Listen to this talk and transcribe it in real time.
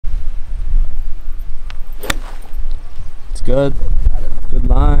Looks good. Good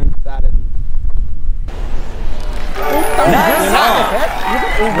line.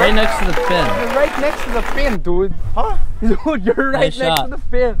 Right next to the pin. You're right next to the pin, dude. Huh? Dude, you're right next to the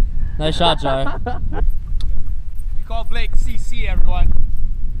pin. Nice shot, Jar. We call Blake CC, everyone.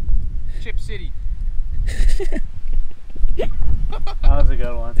 Chip City. That was a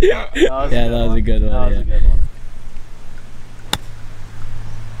good one. That was a good one.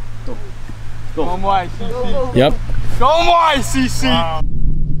 Go my CC. Yep. Go my CC. Wow.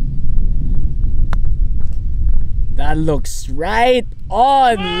 That looks right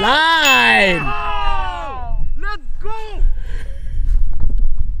on line. Wow. Let's go.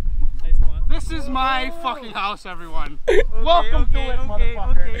 This is my fucking house, everyone. Welcome to it,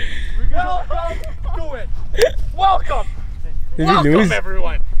 motherfucker. Welcome to it. Welcome. Did he Welcome, lose?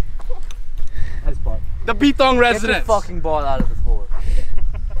 everyone. Nice ball. The Betong residence. Get your fucking ball out of this hole.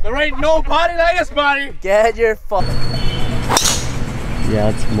 There ain't no body like this body. Get your fuck.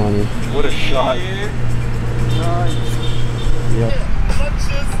 Yeah, that's money. What a shot. Yep.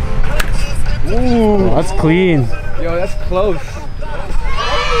 Ooh, that's clean. Yo, that's close.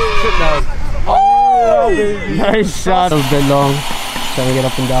 Oh, baby. Nice shot. A bit long. Trying to get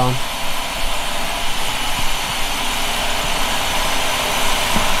up and down.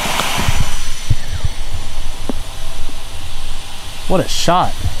 What a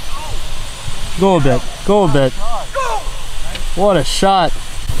shot. Go a bit. Go a bit. What a shot.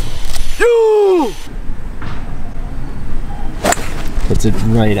 Puts it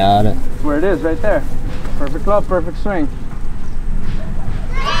right at it. Where it is, right there. Perfect club, perfect swing.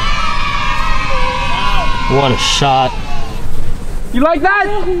 What a shot. You like that?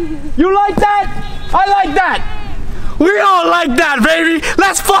 You like that? I like that. We all like that, baby.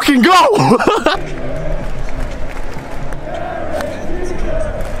 Let's fucking go.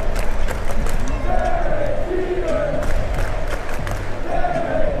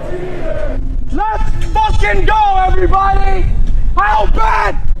 Let's fucking go, everybody. How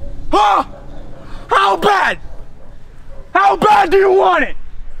bad? Huh? How bad? How bad do you want it?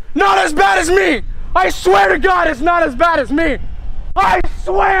 Not as bad as me. I swear to God, it's not as bad as me. I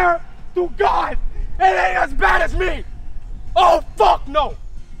swear to God, it ain't as bad as me. Oh, fuck no.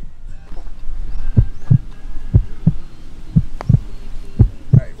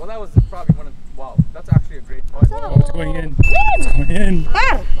 Alright, well that was probably one of, wow, that's actually a great ball. Oh, it's going in. It's going in.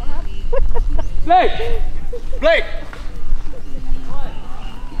 Blake! Blake!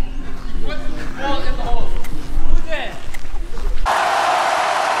 What's the ball in the hole? Who's there?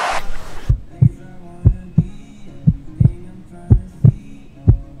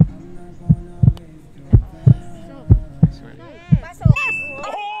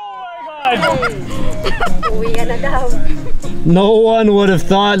 No one would have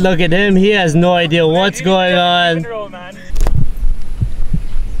thought, look at him, he has no idea what's going on.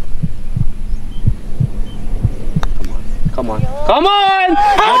 Come on. Come on!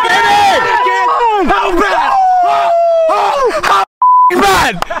 How bad? How bad? How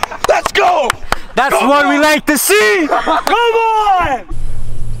bad? Let's go! That's what we like to see! Come on!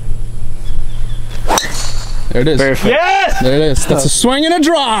 There it is. Perfect. Yes! There it is. That's a swing and a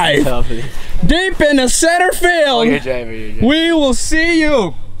drive. Deep in the center field. We will see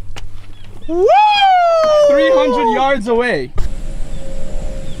you. Woo! 300 yards away.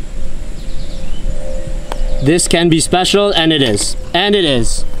 This can be special, and it is. And it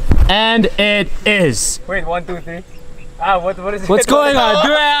is. And it is. Wait, 1, 2, 3. Ah, what is it? What's going on?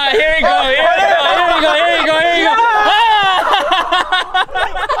 Do it. Here you go. Here you go. Here you go. Here you go. Here you go.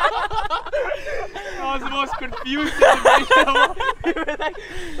 That was the most confused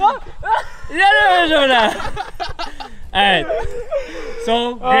Alright.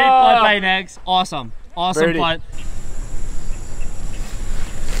 So, great putt by Nex. Awesome. Awesome putt.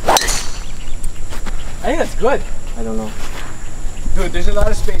 I think that's good. I don't know. Dude, there's a lot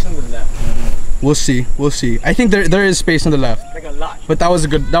of space on the left. We'll see. We'll see. I think there is space on the left. Like a lot. But that was a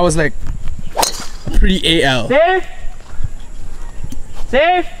good. That was like a pretty AL. Safe.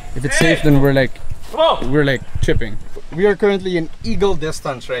 Safe. If it's safe, then we're like chipping. We are currently in eagle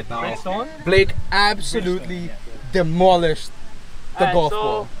distance right now. Blake absolutely demolished the golf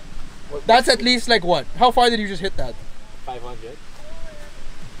ball. That's at least like what? How far did you just hit that? 500.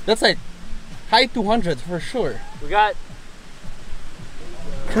 That's like high 200s for sure. We got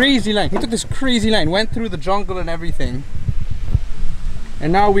crazy line. He took this crazy line, went through the jungle and everything,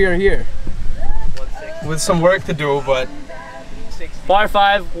 and now we are here with some work to do. But par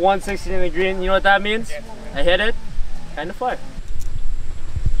 5, 160 in the green. You know what that means? I hit it kind of far.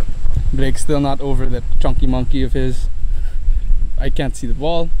 Blake's still not over that chunky monkey of his. I can't see the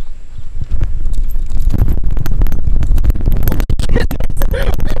ball.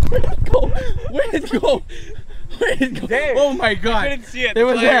 it go? Where'd it go? There. Oh my god. I couldn't see it. It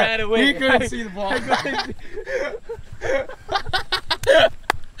was That's why I there. ran away. We couldn't see the ball.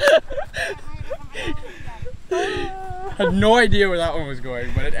 Had no idea where that one was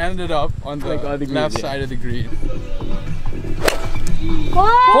going, but it ended up on the left side of the green.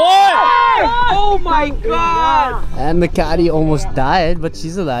 Oh my god! And the caddy almost died, but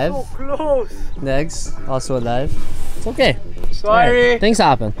she's alive. So close. Next, also alive. It's okay. Sorry. Right, things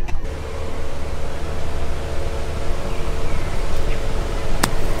happen.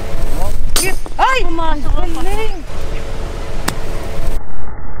 Ay! Pumasok ang galing!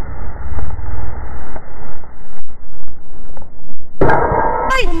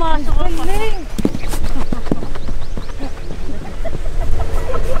 Ay! Pumasok ang galing!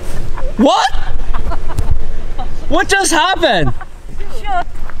 What? What just happened? Shot!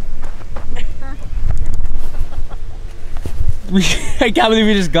 I can't believe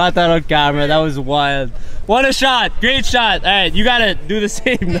we just got that on camera. That was wild. What a shot! Great shot! Alright, you gotta do the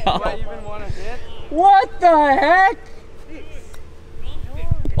same now. What the heck?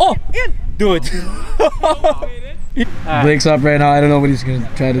 Oh! Dude! Blake's up right now. I don't know what he's gonna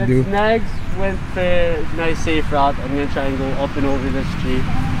try to do. Nags went the nice safe route. I'm gonna try and go up and over this tree.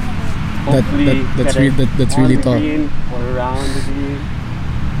 Hopefully That's on really the tough. green or around the green.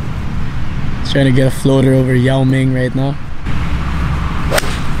 He's trying to get a floater over Yao Ming right now.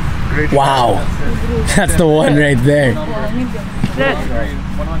 Wow, that's the one right there. Wow,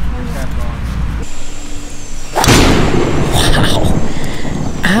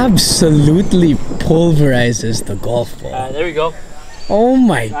 absolutely pulverizes the golf ball. There we go. Oh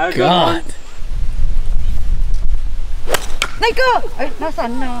my god. Ay ko! Ay,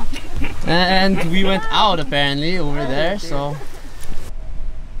 nasaan na? And we went out apparently over there, so.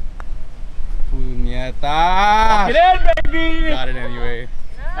 Puñeta. Get in, baby! Got it anyway.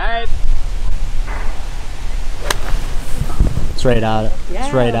 Alright. It's right out.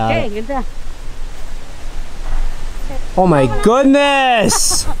 It's right out. Okay, ganda. Oh my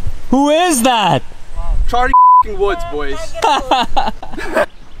goodness! Who is that? Charlie Woods, boys.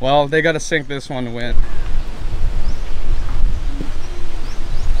 Well, they gotta sink this one to win.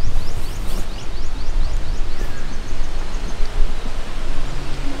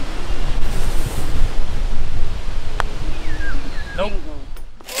 Nope.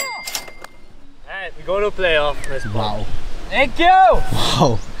 Alright, we go to a playoff. Wow. Thank you!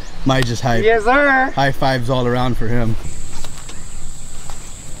 Wow. Might just hype. Yes, sir! High fives all around for him.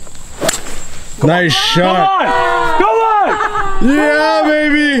 Nice shot. Come on! Yeah,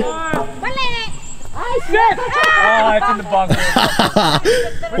 baby. Oh, it's in the bunker.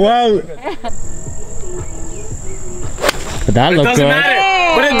 Wow. But that looked good.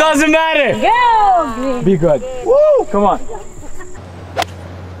 But it doesn't matter! Go! Be good. Woo! Come on.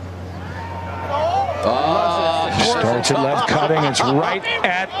 Starts it left cutting, it's right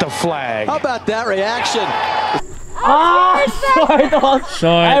at the flag. How about that reaction? Short.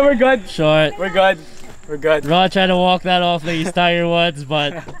 Short. Hey, we're good. Short. We're good. We're good. Rod tried to walk that off like he's Tiger Woods,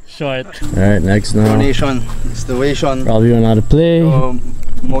 but short. Alright, next now. Donation, situation, Probably went out to play.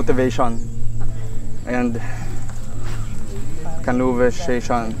 motivation, and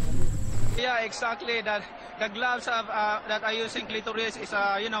conversation. Yeah, exactly. That the gloves that I use in clitoris is,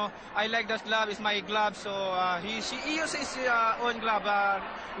 you know, I like that glove. Is my glove. So he uses his own glove,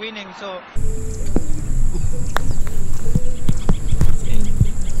 winning. So.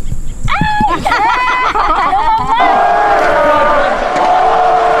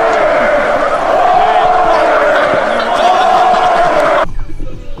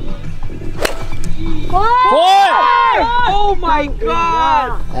 Oh my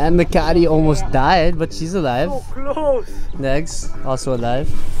god! And the caddy almost died, but she's alive. So close. Next, also alive.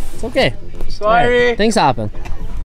 It's okay. Sorry. Right, things happen.